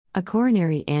A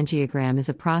coronary angiogram is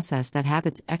a process that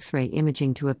habits X-ray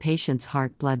imaging to a patient's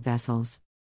heart blood vessels.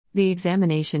 The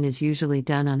examination is usually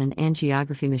done on an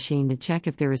angiography machine to check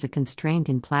if there is a constraint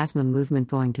in plasma movement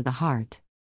going to the heart.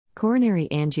 Coronary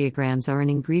angiograms are an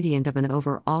ingredient of an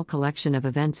overall collection of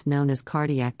events known as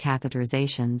cardiac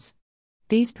catheterizations.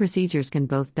 These procedures can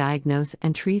both diagnose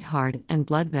and treat heart and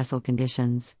blood vessel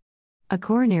conditions. A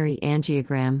coronary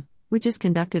angiogram, which is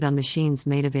conducted on machines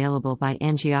made available by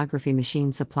angiography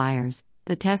machine suppliers,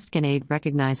 the test can aid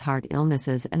recognize heart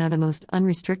illnesses and are the most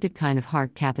unrestricted kind of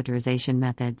heart catheterization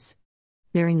methods.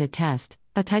 During the test,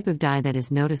 a type of dye that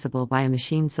is noticeable by a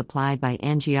machine supplied by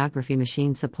angiography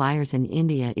machine suppliers in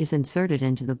India is inserted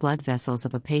into the blood vessels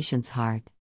of a patient's heart.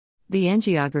 The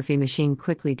angiography machine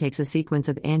quickly takes a sequence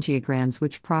of angiograms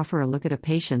which proffer a look at a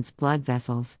patient's blood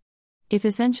vessels. If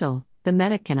essential, the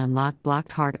medic can unlock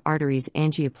blocked heart arteries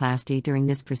angioplasty during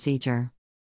this procedure.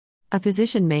 A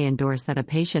physician may endorse that a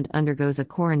patient undergoes a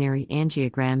coronary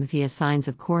angiogram if he has signs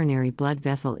of coronary blood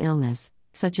vessel illness,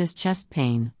 such as chest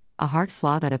pain, a heart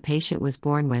flaw that a patient was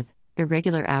born with,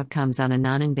 irregular outcomes on a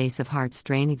non-invasive heart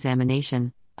strain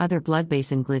examination, other blood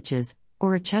basin glitches,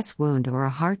 or a chest wound or a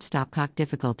heart stopcock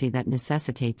difficulty that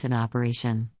necessitates an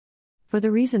operation. For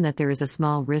the reason that there is a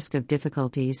small risk of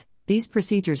difficulties, these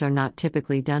procedures are not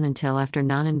typically done until after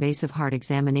non-invasive heart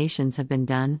examinations have been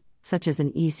done, such as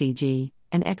an ECG,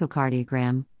 an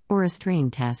echocardiogram, or a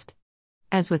strain test.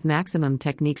 As with maximum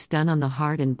techniques done on the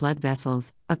heart and blood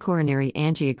vessels, a coronary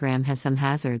angiogram has some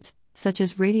hazards, such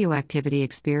as radioactivity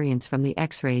experienced from the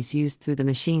X-rays used through the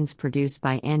machines produced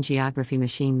by angiography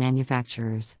machine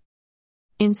manufacturers.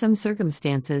 In some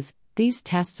circumstances, these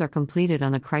tests are completed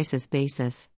on a crisis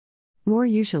basis. More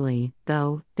usually,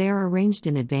 though, they are arranged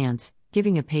in advance,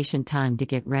 giving a patient time to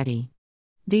get ready.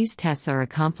 These tests are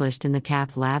accomplished in the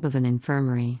cath lab of an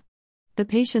infirmary. The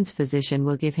patient's physician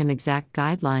will give him exact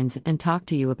guidelines and talk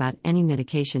to you about any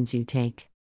medications you take.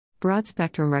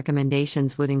 Broad-spectrum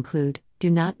recommendations would include: do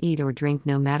not eat or drink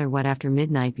no matter what after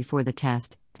midnight before the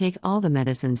test, take all the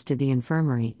medicines to the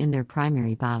infirmary in their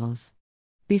primary bottles.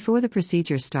 Before the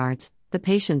procedure starts, the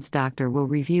patient's doctor will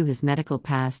review his medical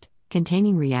past,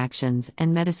 containing reactions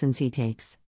and medicines he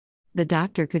takes. The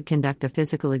doctor could conduct a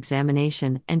physical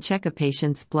examination and check a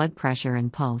patient's blood pressure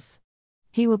and pulse.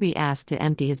 He will be asked to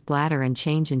empty his bladder and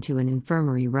change into an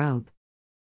infirmary robe.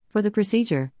 For the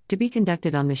procedure, to be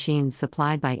conducted on machines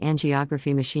supplied by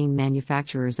angiography machine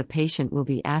manufacturers, a patient will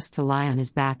be asked to lie on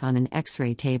his back on an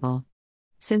X-ray table.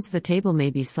 Since the table may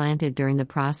be slanted during the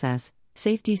process,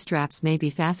 safety straps may be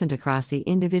fastened across the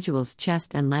individual's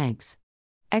chest and legs.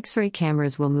 X-ray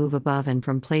cameras will move above and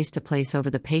from place to place over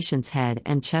the patient's head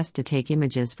and chest to take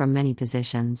images from many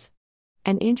positions.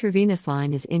 An intravenous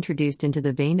line is introduced into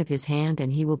the vein of his hand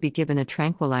and he will be given a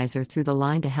tranquilizer through the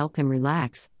line to help him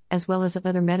relax, as well as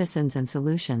other medicines and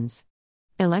solutions.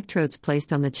 Electrodes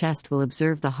placed on the chest will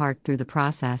observe the heart through the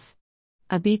process.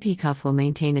 A BP cuff will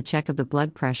maintain a check of the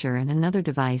blood pressure, and another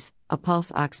device, a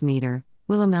pulse oximeter,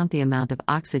 will amount the amount of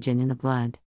oxygen in the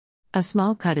blood. A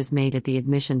small cut is made at the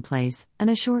admission place, and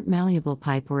a short malleable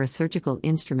pipe or a surgical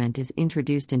instrument is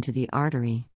introduced into the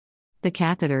artery. The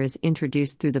catheter is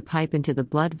introduced through the pipe into the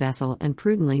blood vessel and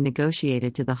prudently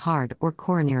negotiated to the heart or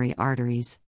coronary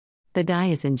arteries. The dye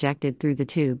is injected through the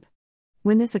tube.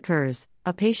 When this occurs,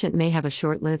 a patient may have a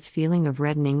short-lived feeling of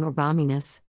reddening or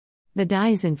balminess. The dye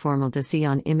is informal to see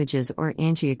on images or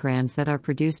angiograms that are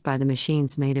produced by the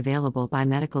machines made available by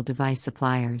medical device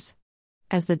suppliers.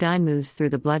 As the dye moves through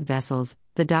the blood vessels,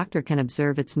 the doctor can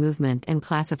observe its movement and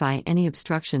classify any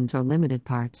obstructions or limited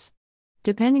parts.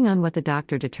 Depending on what the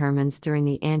doctor determines during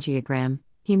the angiogram,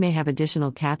 he may have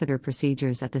additional catheter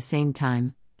procedures at the same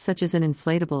time, such as an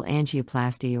inflatable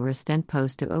angioplasty or a stent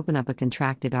post to open up a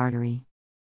contracted artery.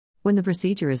 When the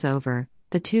procedure is over,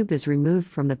 the tube is removed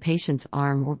from the patient's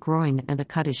arm or groin and the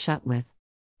cut is shut with.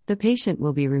 The patient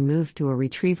will be removed to a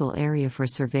retrieval area for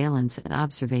surveillance and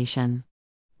observation.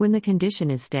 When the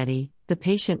condition is steady, the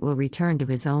patient will return to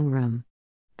his own room.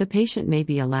 The patient may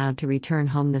be allowed to return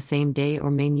home the same day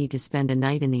or may need to spend a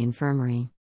night in the infirmary.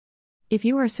 If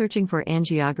you are searching for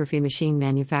angiography machine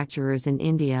manufacturers in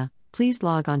India, please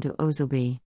log on to Ozilby.